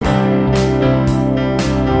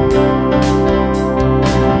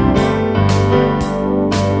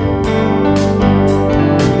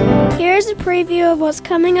what's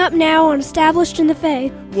coming up now on Established in the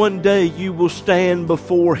Faith. One day you will stand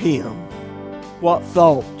before Him. What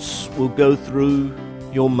thoughts will go through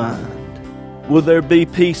your mind? Will there be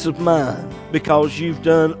peace of mind because you've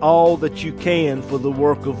done all that you can for the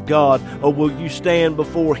work of God? Or will you stand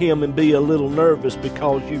before Him and be a little nervous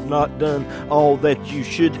because you've not done all that you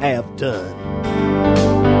should have done?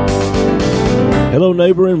 Hello,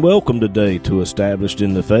 neighbor, and welcome today to Established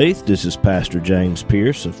in the Faith. This is Pastor James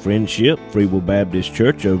Pierce of Friendship Free Will Baptist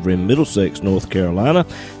Church over in Middlesex, North Carolina,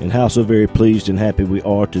 and how so very pleased and happy we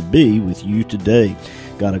are to be with you today.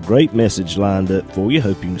 Got a great message lined up for you.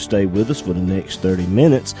 Hope you can stay with us for the next 30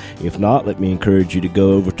 minutes. If not, let me encourage you to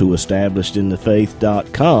go over to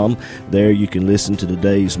establishedinthefaith.com. There you can listen to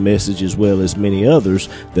today's message as well as many others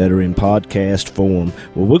that are in podcast form.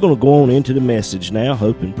 Well, we're going to go on into the message now.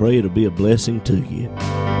 Hope and pray it'll be a blessing to you.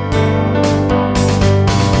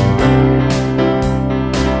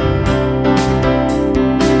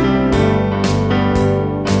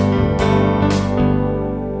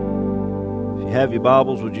 Have your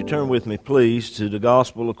Bibles, would you turn with me, please, to the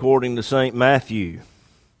Gospel according to St. Matthew.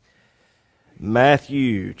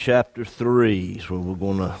 Matthew chapter 3 is where we're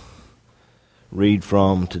going to read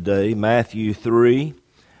from today. Matthew 3,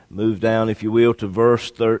 move down, if you will, to verse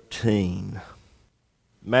 13.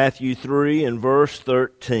 Matthew 3 and verse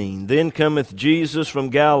 13. Then cometh Jesus from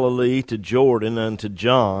Galilee to Jordan unto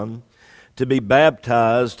John to be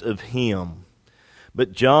baptized of him.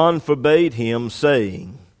 But John forbade him,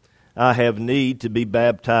 saying, I have need to be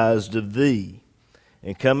baptized of thee,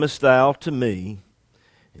 and comest thou to me?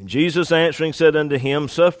 And Jesus answering said unto him,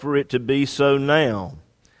 Suffer it to be so now,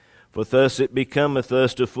 for thus it becometh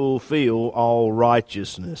us to fulfil all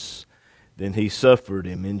righteousness. Then he suffered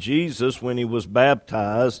him. And Jesus, when he was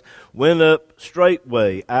baptized, went up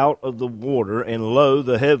straightway out of the water, and lo,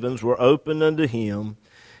 the heavens were opened unto him,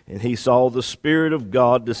 and he saw the Spirit of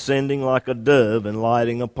God descending like a dove and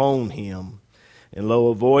lighting upon him. And lo,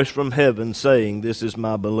 a voice from heaven saying, This is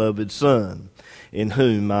my beloved Son, in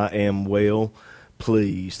whom I am well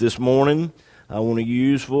pleased. This morning, I want to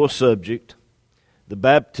use for a subject the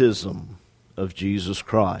baptism of Jesus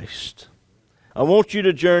Christ. I want you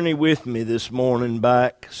to journey with me this morning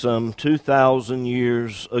back some 2,000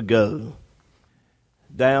 years ago,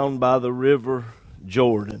 down by the river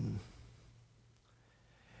Jordan.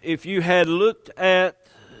 If you had looked at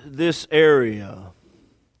this area,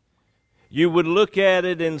 you would look at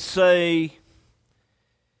it and say,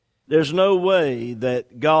 there's no way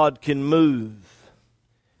that God can move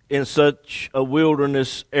in such a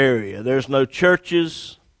wilderness area. There's no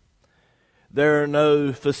churches. There are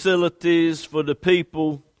no facilities for the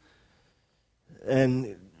people.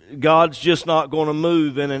 And God's just not going to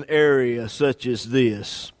move in an area such as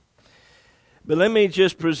this. But let me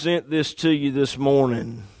just present this to you this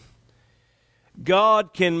morning.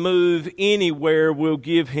 God can move anywhere we'll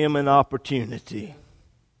give Him an opportunity.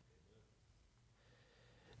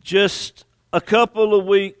 Just a couple of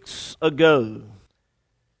weeks ago,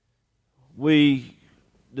 we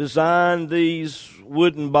designed these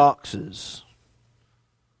wooden boxes.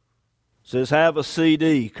 It says, have a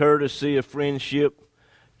CD, courtesy of Friendship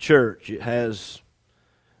Church. It has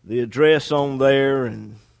the address on there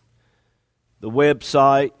and the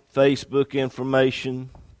website, Facebook information.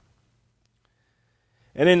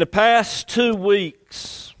 And in the past 2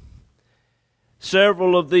 weeks,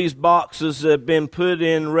 several of these boxes have been put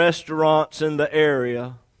in restaurants in the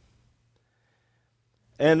area.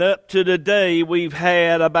 And up to today, we've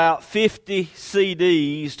had about 50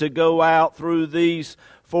 CDs to go out through these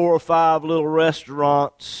 4 or 5 little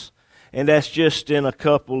restaurants. And that's just in a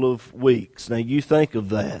couple of weeks. Now you think of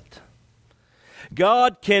that.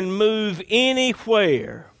 God can move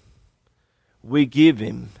anywhere we give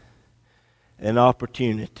Him an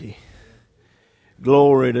opportunity.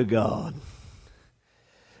 Glory to God.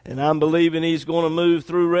 And I'm believing He's going to move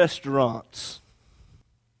through restaurants,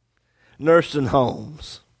 nursing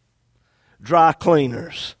homes, dry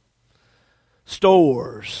cleaners,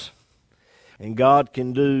 stores. And God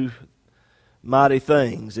can do mighty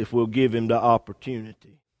things if we'll give Him the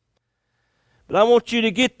opportunity. But I want you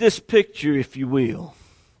to get this picture, if you will.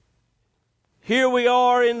 Here we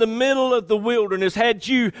are in the middle of the wilderness. Had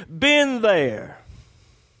you been there,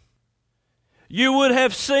 you would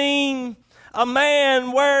have seen a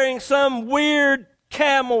man wearing some weird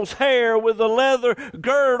camel's hair with a leather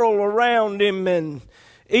girdle around him and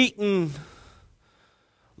eating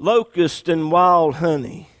locust and wild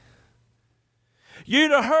honey.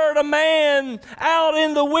 You'd have heard a man out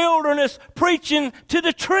in the wilderness preaching to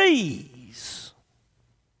the trees,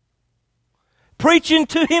 preaching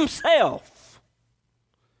to himself.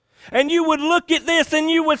 And you would look at this and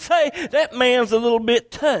you would say, that man's a little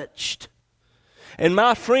bit touched. And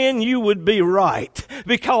my friend, you would be right,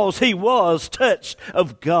 because he was touched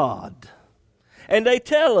of God. And they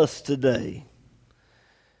tell us today,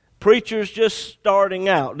 preachers just starting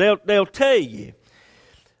out, they'll tell you,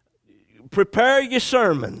 prepare your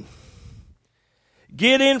sermon.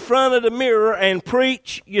 Get in front of the mirror and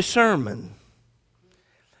preach your sermon.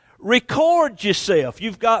 Record yourself.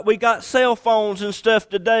 We got cell phones and stuff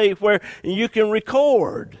today where you can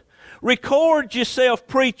record. Record yourself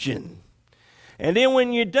preaching. And then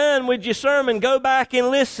when you're done with your sermon, go back and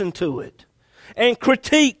listen to it and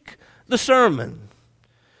critique the sermon.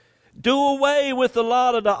 Do away with a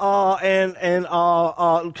lot of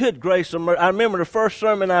the good grace of mercy. I remember the first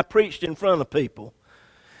sermon I preached in front of people.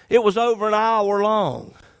 It was over an hour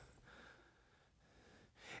long.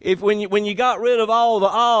 When you got rid of all the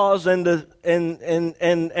ahs and the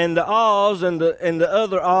ahs and the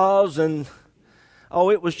other ahs and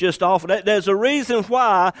it was just awful. There's a reason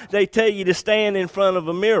why they tell you to stand in front of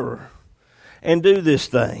a mirror and do this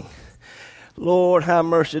thing. Lord have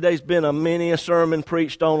mercy. There's been many a sermon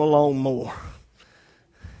preached on a lawnmower.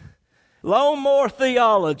 Lawnmower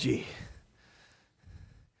theology.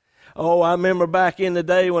 I remember back in the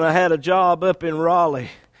day when I had a job up in Raleigh.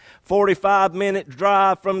 45-minute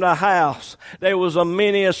drive from the house. There was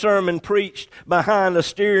many a sermon preached behind the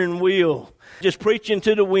steering wheel, just preaching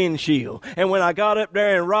to the windshield. And when I got up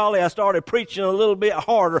there in Raleigh, I started preaching a little bit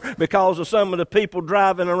harder because of some of the people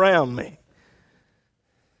driving around me.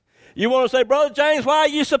 You want to say, Brother James, why are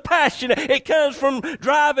you so passionate? It comes from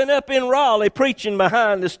driving up in Raleigh, preaching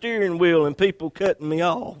behind the steering wheel and people cutting me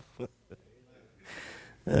off.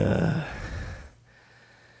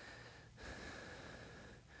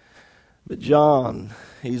 But John,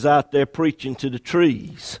 he's out there preaching to the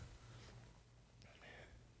trees.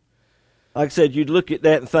 Like I said, you'd look at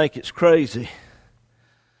that and think it's crazy.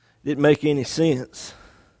 Didn't make any sense.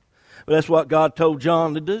 But that's what God told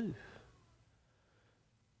John to do.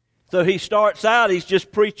 So he starts out, he's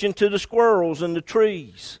just preaching to the squirrels and the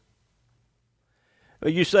trees.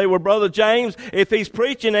 You say, well, Brother James, if he's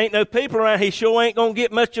preaching, ain't no people around, he sure ain't going to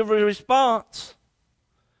get much of a response.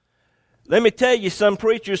 Let me tell you, some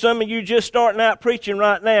preachers, some of you just starting out preaching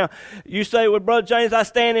right now, you say, well, Brother James, I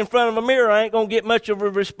stand in front of a mirror, I ain't going to get much of a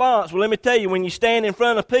response. Well, let me tell you, when you stand in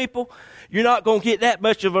front of people, you're not going to get that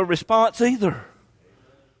much of a response either.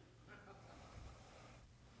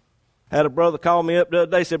 Had a brother call me up the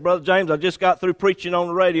other day, said, Brother James, I just got through preaching on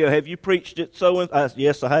the radio. Have you preached it so? I said,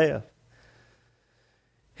 yes, I have.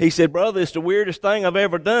 He said, brother, it's the weirdest thing I've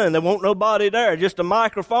ever done. There won't nobody there, just a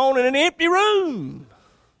microphone and an empty room.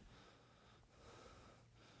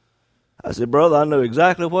 I said, brother, I know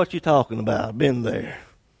exactly what you're talking about. I've been there.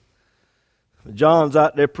 John's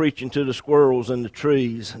out there preaching to the squirrels and the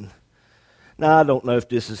trees. And now, I don't know if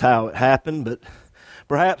this is how it happened, but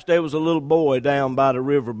perhaps there was a little boy down by the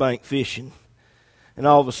riverbank fishing. And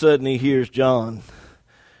all of a sudden he hears John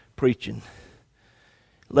preaching.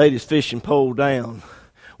 Laid his fishing pole down.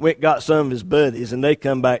 Went and got some of his buddies, and they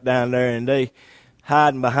come back down there, and they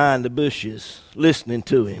hiding behind the bushes, listening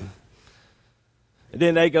to him. And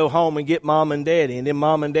then they go home and get Mom and Daddy, and then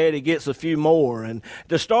Mom and Daddy gets a few more. And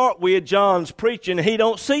to start with, John's preaching, and he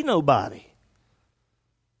don't see nobody.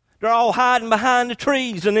 They're all hiding behind the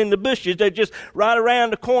trees and in the bushes. They're just right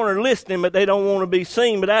around the corner listening, but they don't want to be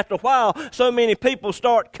seen. But after a while, so many people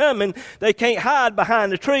start coming, they can't hide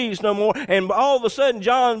behind the trees no more. And all of a sudden,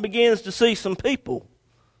 John begins to see some people.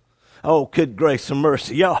 Oh, good grace and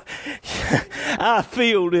mercy. Y'all, I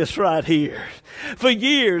feel this right here. For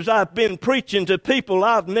years, I've been preaching to people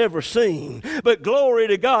I've never seen. But glory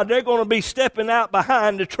to God, they're going to be stepping out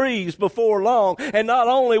behind the trees before long. And not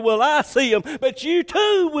only will I see them, but you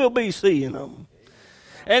too will be seeing them.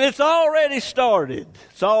 And it's already started.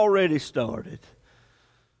 It's already started.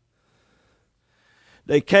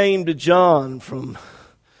 They came to John from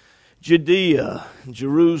Judea,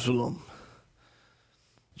 Jerusalem.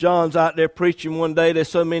 John's out there preaching one day. There's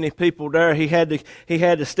so many people there. He had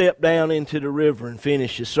to step down into the river and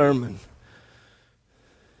finish his sermon.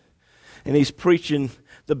 And he's preaching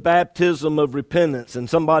the baptism of repentance. And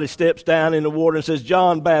somebody steps down in the water and says,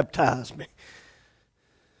 John, baptize me.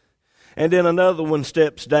 And then another one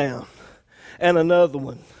steps down. And another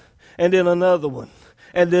one. And then another one.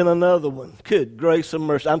 And then another one. Good grace and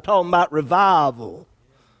mercy. I'm talking about revival.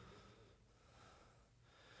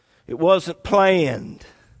 It wasn't planned.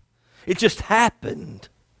 It just happened.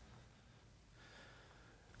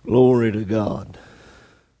 Glory to God.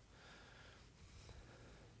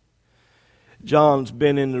 John's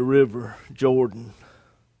been in the river Jordan.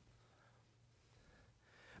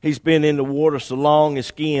 He's been in the water so long, his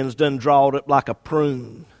skin's done drawed up like a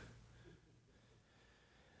prune.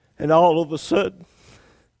 And all of a sudden,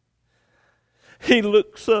 he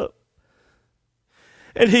looks up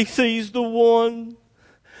and he sees the one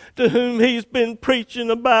to whom he's been preaching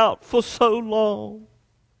about for so long.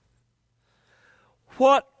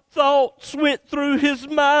 What thoughts went through his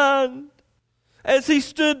mind as he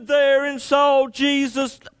stood there and saw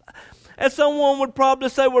Jesus? And someone would probably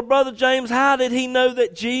say, well, Brother James, how did he know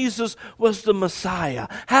that Jesus was the Messiah?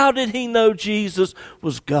 How did he know Jesus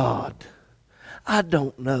was God? I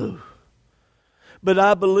don't know. But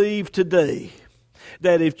I believe today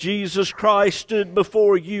that if Jesus Christ stood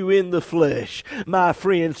before you in the flesh, my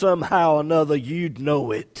friend, somehow or another, you'd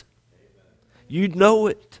know it. You'd know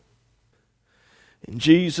it. And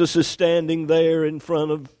Jesus is standing there in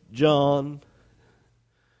front of John.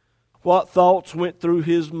 What thoughts went through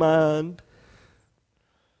his mind?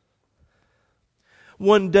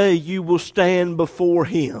 One day you will stand before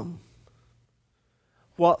him.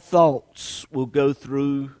 What thoughts will go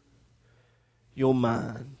through your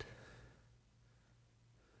mind?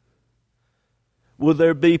 Will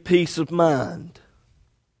there be peace of mind?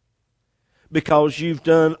 Because you've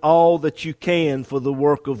done all that you can for the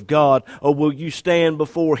work of God? Or will you stand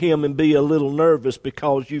before him and be a little nervous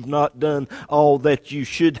because you've not done all that you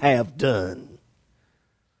should have done?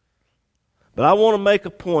 But I want to make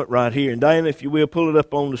a point right here. And Diana, if you will, pull it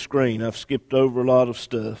up on the screen. I've skipped over a lot of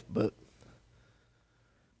stuff. But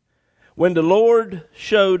when the Lord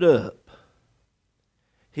showed up,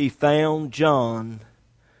 he found John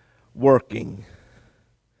working.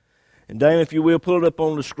 And Dana, if you will, pull it up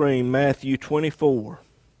on the screen, Matthew 24,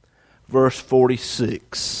 verse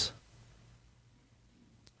 46.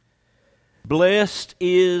 Blessed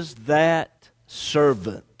is that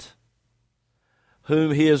servant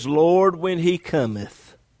whom his Lord, when he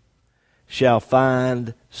cometh, shall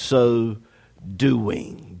find so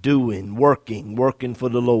doing, working for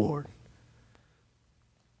the Lord.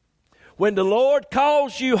 When the Lord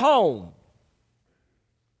calls you home,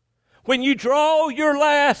 when you draw your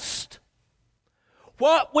last,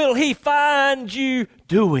 what will he find you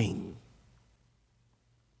doing?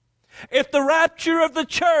 If the rapture of the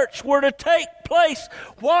church were to take place,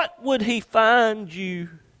 what would he find you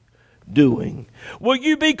doing? Will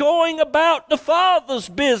you be going about the Father's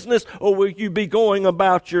business, or will you be going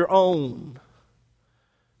about your own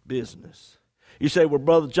business? You say, well,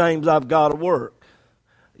 Brother James, I've got to work.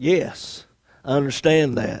 Yes, I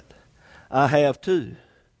understand that. I have too.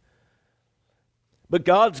 But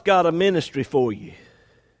God's got a ministry for you.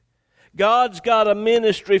 God's got a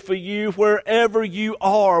ministry for you wherever you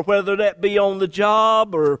are, whether that be on the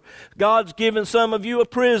job, or God's given some of you a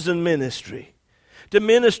prison ministry to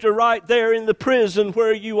minister right there in the prison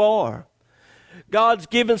where you are. God's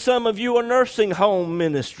given some of you a nursing home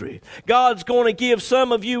ministry. God's going to give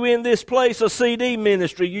some of you in this place a CD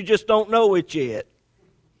ministry. You just don't know it yet.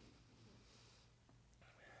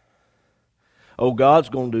 Oh, God's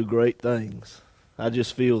going to do great things. I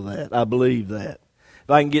just feel that. I believe that. If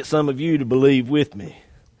I can get some of you to believe with me.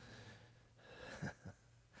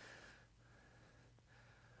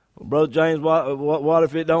 Well, Brother James, what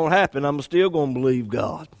if it don't happen? I'm still going to believe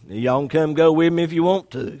God. Y'all can come go with me if you want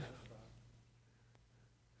to.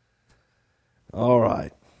 All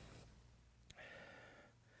right.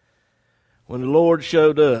 When the Lord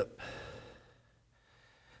showed up,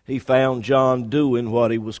 he found John doing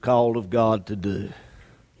what he was called of God to do.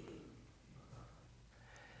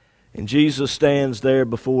 And Jesus stands there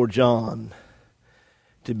before John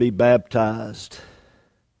to be baptized.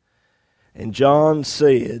 And John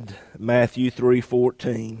said, Matthew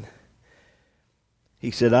 3:14, he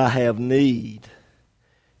said, I have need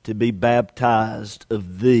to be baptized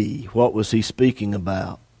of thee. What was he speaking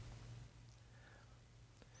about?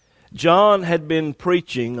 John had been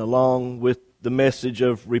preaching along with the message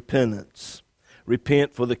of repentance.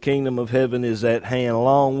 Repent, for the kingdom of heaven is at hand.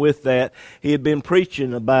 Along with that, he had been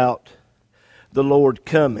preaching about the Lord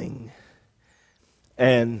coming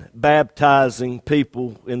and baptizing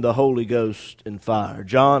people in the Holy Ghost and fire.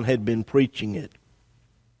 John had been preaching it.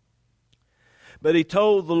 But he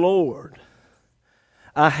told the Lord,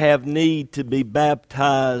 I have need to be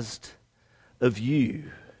baptized of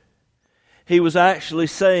you. He was actually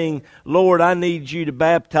saying, Lord, I need you to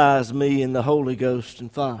baptize me in the Holy Ghost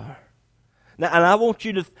and fire. Now, and I want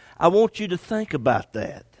you to think about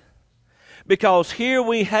that. Because here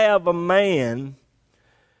we have a man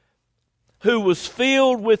who was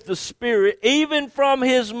filled with the Spirit even from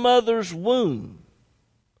his mother's womb.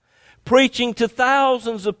 preaching to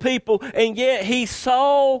thousands of people, and yet he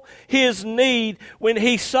saw his need. When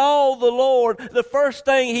he saw the Lord, the first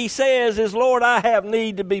thing he says is, Lord, I have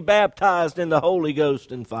need to be baptized in the Holy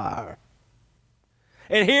Ghost and fire.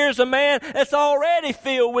 And here's a man that's already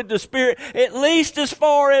filled with the Spirit, at least as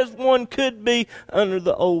far as one could be under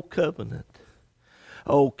the old covenant.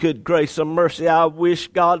 Oh, good grace and mercy, I wish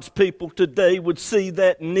God's people today would see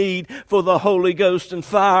that need for the Holy Ghost and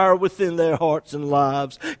fire within their hearts and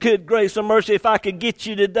lives. Good grace and mercy, if I could get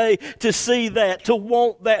you today to see that, to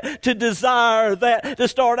want that, to desire that, to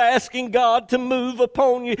start asking God to move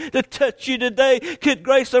upon you, to touch you today. Good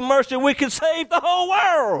grace and mercy, we could save the whole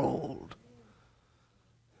world.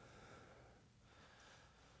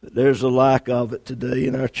 But there's a lack of it today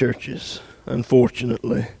in our churches,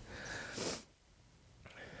 unfortunately.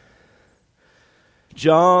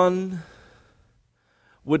 John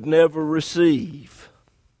would never receive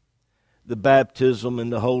the baptism in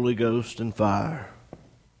the Holy Ghost and fire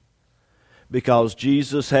because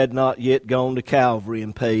Jesus had not yet gone to Calvary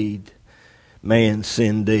and paid man's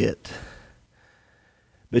sin debt.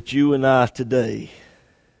 But you and I today,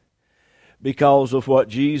 because of what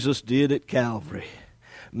Jesus did at Calvary,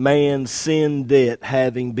 man's sin debt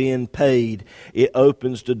having been paid, it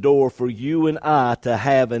opens the door for you and I to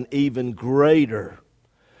have an even greater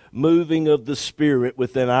moving of the Spirit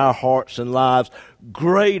within our hearts and lives,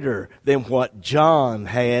 greater than what John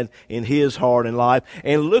had in his heart and life.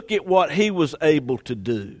 And look at what he was able to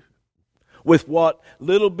do with what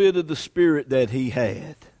little bit of the Spirit that he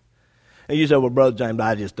had. And you say, well, Brother James,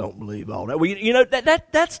 I just don't believe all that. Well, you know,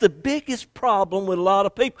 that's the biggest problem with a lot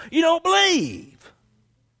of people. You don't believe.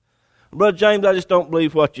 Brother James, I just don't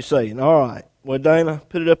believe what you're saying. All right. Well, Dana,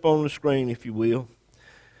 put it up on the screen if you will.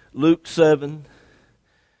 Luke 7:28.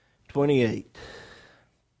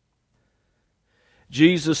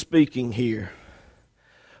 Jesus speaking here.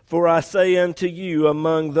 For I say unto you,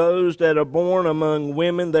 among those that are born among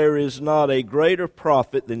women, there is not a greater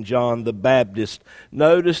prophet than John the Baptist.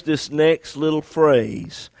 Notice this next little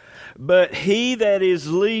phrase. But he that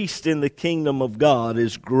is least in the kingdom of God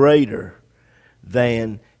is greater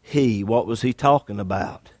than he. What was he talking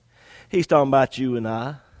about? He's talking about you and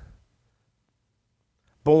I.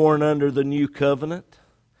 Born under the new covenant.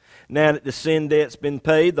 Now that the sin debt's been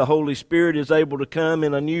paid, the Holy Spirit is able to come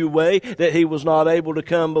in a new way that He was not able to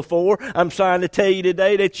come before. I'm trying to tell you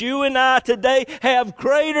today that you and I today have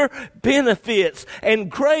greater benefits and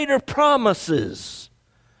greater promises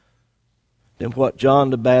than what John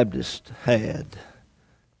the Baptist had.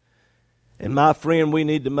 And my friend, we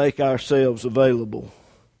need to make ourselves available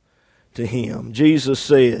to Him. Jesus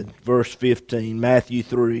said, verse 15, Matthew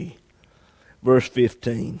 3, verse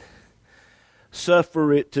 15,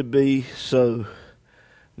 suffer it to be so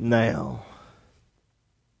now.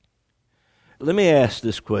 Let me ask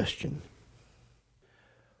this question.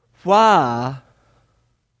 Why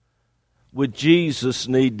would Jesus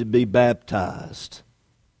need to be baptized?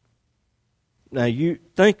 Now you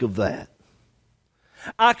think of that.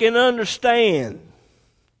 I can understand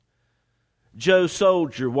Joe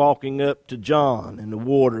Soldier walking up to John in the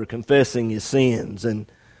water confessing his sins and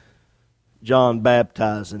John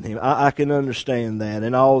baptizing him. I can understand that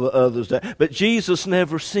and all the others. But Jesus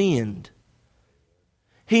never sinned.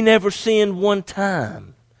 He never sinned one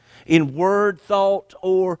time in word, thought,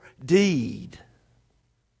 or deed.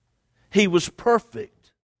 He was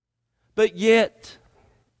perfect. But yet,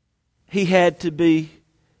 He had to be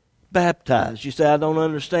baptized. You say, I don't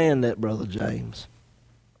understand that, Brother James.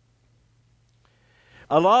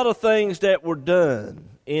 A lot of things that were done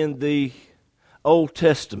in the Old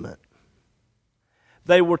Testament,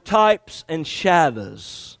 they were types and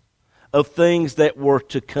shadows of things that were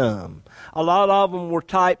to come. A lot of them were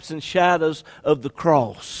types and shadows of the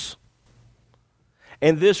cross.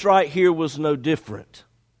 And this right here was no different.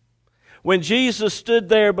 When Jesus stood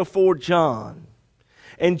there before John,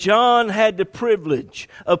 and John had the privilege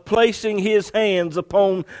of placing his hands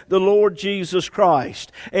upon the Lord Jesus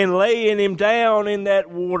Christ and laying him down in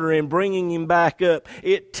that water and bringing him back up.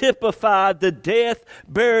 It typified the death,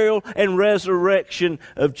 burial, and resurrection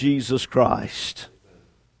of Jesus Christ.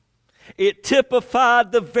 It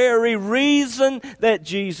typified the very reason that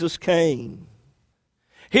Jesus came.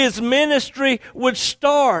 His ministry would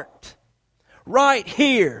start right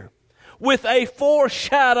here with a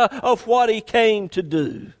foreshadow of what He came to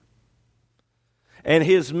do. And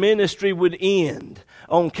His ministry would end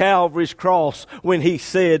on Calvary's cross when He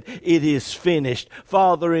said, it is finished.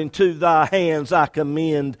 Father, into Thy hands I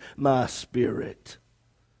commend my spirit.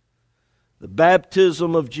 The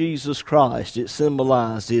baptism of Jesus Christ, it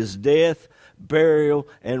symbolized His death, burial,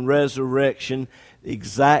 and resurrection.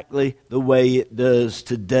 exactly the way it does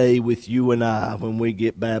today with you and I when we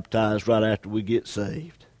get baptized right after we get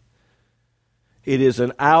saved. It is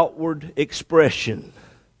an outward expression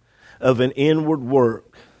of an inward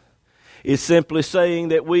work. It's simply saying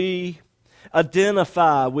that we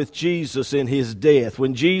identify with Jesus in His death.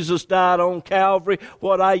 When Jesus died on Calvary,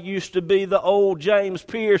 what I used to be, the old James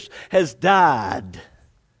Pierce, has died.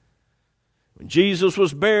 When Jesus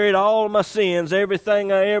was buried, all of my sins,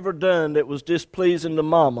 everything I ever done that was displeasing to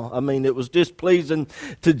that was displeasing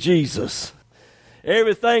to Jesus.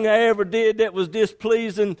 Everything I ever did that was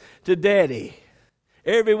displeasing to Daddy.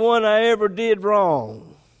 Everyone I ever did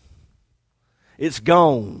wrong. It's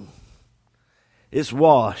gone. It's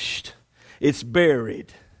washed. It's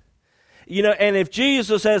buried. And if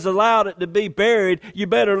Jesus has allowed it to be buried, you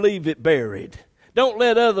better leave it buried. Don't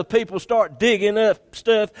let other people start digging up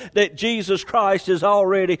stuff that Jesus Christ has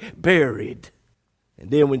already buried. And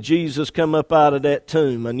then when Jesus come up out of that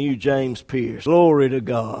tomb, I knew James Pierce, glory to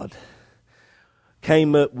God,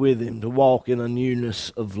 came up with him to walk in a newness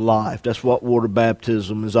of life. That's what water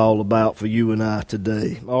baptism is all about for you and I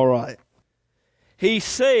today. All right. He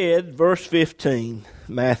said, verse 15,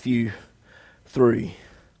 Matthew 3,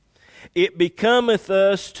 it becometh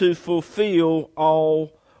us to fulfil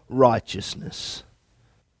all righteousness.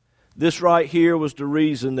 This right here was the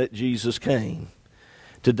reason that Jesus came,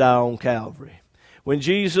 to die on Calvary. When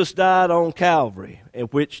Jesus died on Calvary, in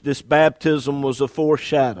which this baptism was a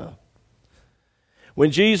foreshadow,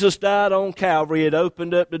 when Jesus died on Calvary, it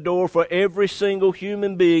opened up the door for every single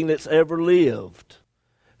human being that's ever lived.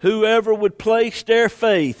 Whoever would place their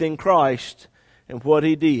faith in Christ and what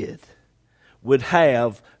He did would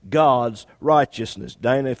have God's righteousness.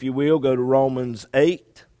 Dana, if you will, go to Romans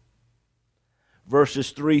 8,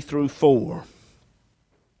 verses 3 through 4.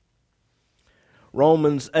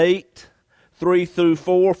 Romans 8, 3 through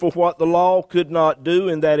 4, for what the law could not do,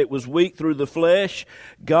 in that it was weak through the flesh,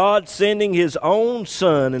 God sending His own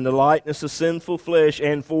Son in the likeness of sinful flesh,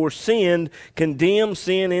 and for sin, condemned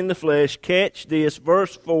sin in the flesh. Catch this,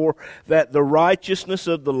 verse 4, that the righteousness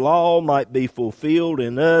of the law might be fulfilled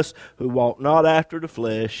in us who walk not after the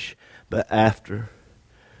flesh, but after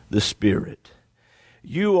the Spirit.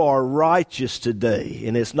 You are righteous today,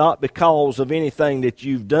 and it's not because of anything that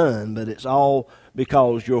you've done, but it's all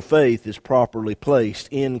because your faith is properly placed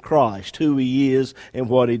in Christ, who He is and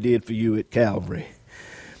what He did for you at Calvary.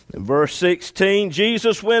 In verse 16,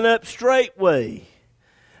 Jesus went up straightway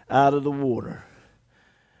out of the water.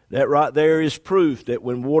 That right there is proof that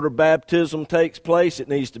when water baptism takes place, it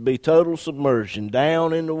needs to be total submersion,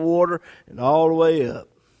 down in the water and all the way up.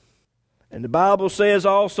 And the Bible says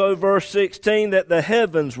also, verse 16, that the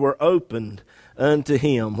heavens were opened unto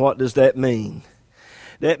Him. What does that mean?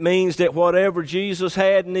 That means that whatever Jesus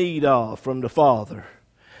had need of from the Father,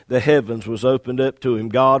 the heavens was opened up to Him.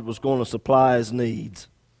 God was going to supply His needs.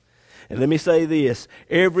 And let me say this,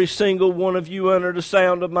 every single one of you under the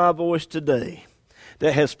sound of my voice today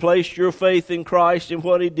that has placed your faith in Christ and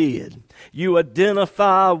what He did, you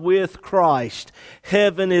identify with Christ.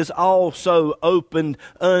 Heaven is also opened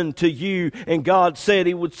unto you, and God said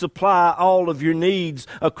He would supply all of your needs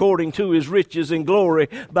according to His riches and glory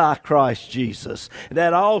by Christ Jesus.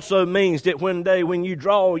 That also means that one day when you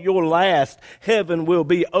draw your last, heaven will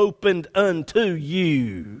be opened unto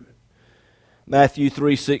you. Matthew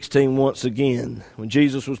 3:16 once again, when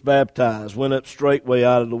Jesus was baptized, went up straightway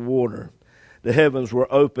out of the water. The heavens were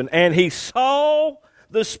open, and He saw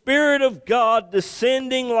the Spirit of God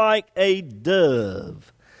descending like a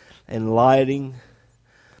dove and lighting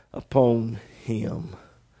upon Him.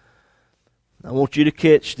 I want you to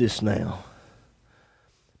catch this now.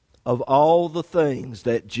 Of all the things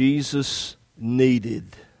that Jesus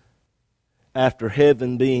needed after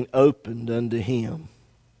heaven being opened unto Him,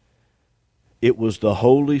 it was the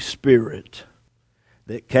Holy Spirit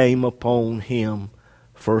that came upon Him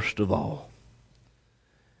first of all.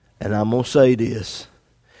 And I'm going to say this.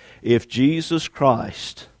 If Jesus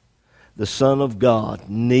Christ, the Son of God,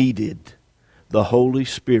 needed the Holy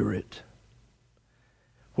Spirit,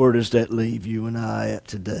 where does that leave you and I at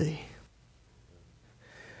today?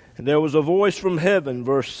 And there was a voice from heaven,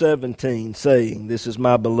 verse 17, saying, this is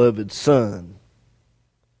my beloved Son,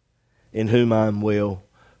 in whom I am well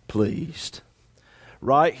pleased.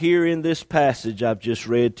 Right here in this passage I've just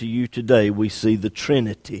read to you today, we see the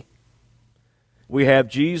Trinity. We have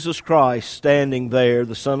Jesus Christ standing there,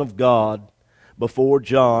 the Son of God, before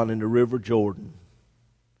John in the River Jordan.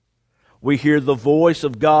 We hear the voice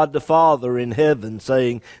of God the Father in heaven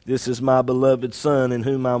saying, this is my beloved Son in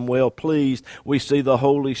whom I'm well pleased. We see the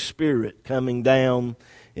Holy Spirit coming down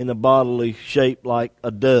in a bodily shape like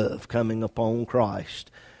a dove coming upon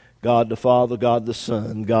Christ God the Father, God the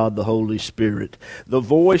Son, God the Holy Spirit. The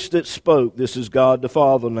voice that spoke, this is God the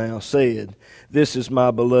Father now, said, "This is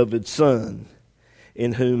my beloved Son,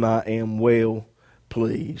 in whom I am well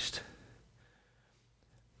pleased."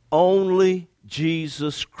 Only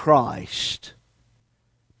Jesus Christ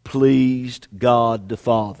pleased God the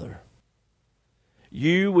Father.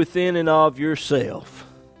 You within and of yourself,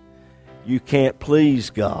 you can't please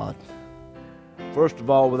God. First of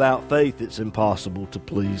all, without faith, it's impossible to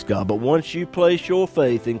please God. But once you place your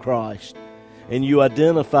faith in Christ and you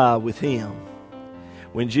identify with Him,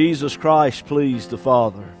 when Jesus Christ pleased the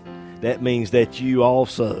Father, that means that you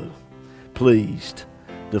also pleased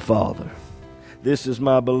the Father. This is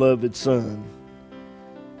my beloved Son,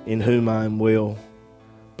 in whom I am well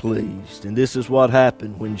pleased. And this is what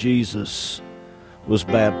happened when Jesus was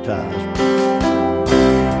baptized.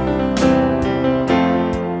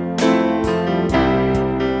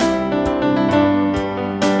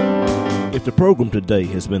 If the program today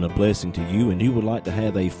has been a blessing to you and you would like to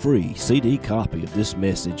have a free CD copy of this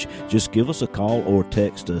message, just give us a call or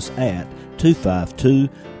text us at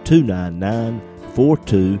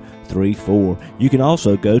 252-299-4234. You can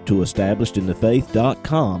also go to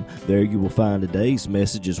establishedinthefaith.com. There you will find today's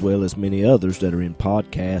message as well as many others that are in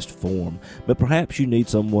podcast form. But perhaps you need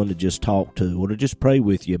someone to just talk to or to just pray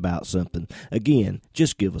with you about something. Again,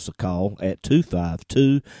 just give us a call at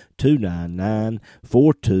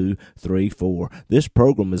 252-299-4234. This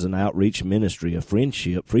program is an outreach ministry of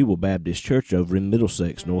Friendship Free Will Baptist Church over in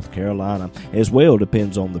Middlesex, North Carolina. As well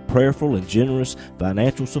depends on the prayerful and generous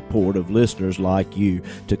financial support of listeners like you.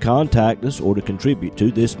 To contact us or to contribute to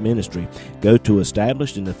this ministry, go to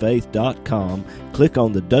establishedinthefaith.com, click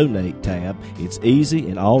on the Donate tab. It's easy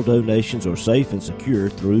and all donations are safe and secure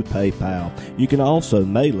through PayPal. You can also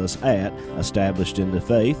mail us at Established in the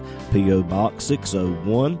Faith, P.O. Box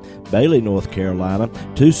 601, Bailey, North Carolina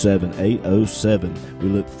 27807. We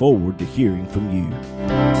look forward to hearing from you.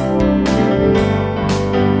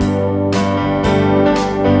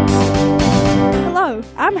 Hello,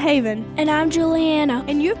 I'm Haven. And I'm Juliana.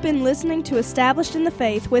 And you've been listening to Established in the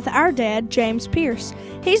Faith with our dad, James Pierce.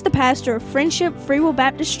 He's the pastor of Friendship Free Will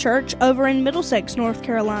Baptist Church over in Middlesex, North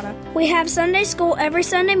Carolina. We have Sunday school every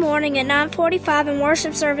Sunday morning at 9:45 and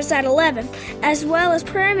worship service at 11, as well as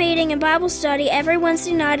prayer meeting and Bible study every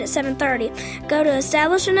Wednesday night at 7:30. Go to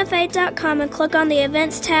establishedinthefaith.com and click on the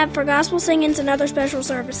events tab for gospel singings and other special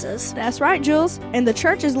services. That's right, Jules. And the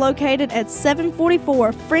church is located at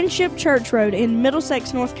 744 Friendship Church Road in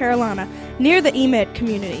Middlesex, North Carolina, near the EMED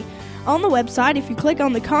community. On the website, if you click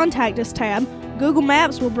on the Contact Us tab, Google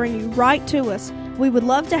Maps will bring you right to us. We would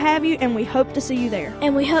love to have you, and we hope to see you there.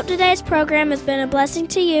 And we hope today's program has been a blessing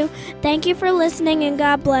to you. Thank you for listening, and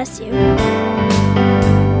God bless you.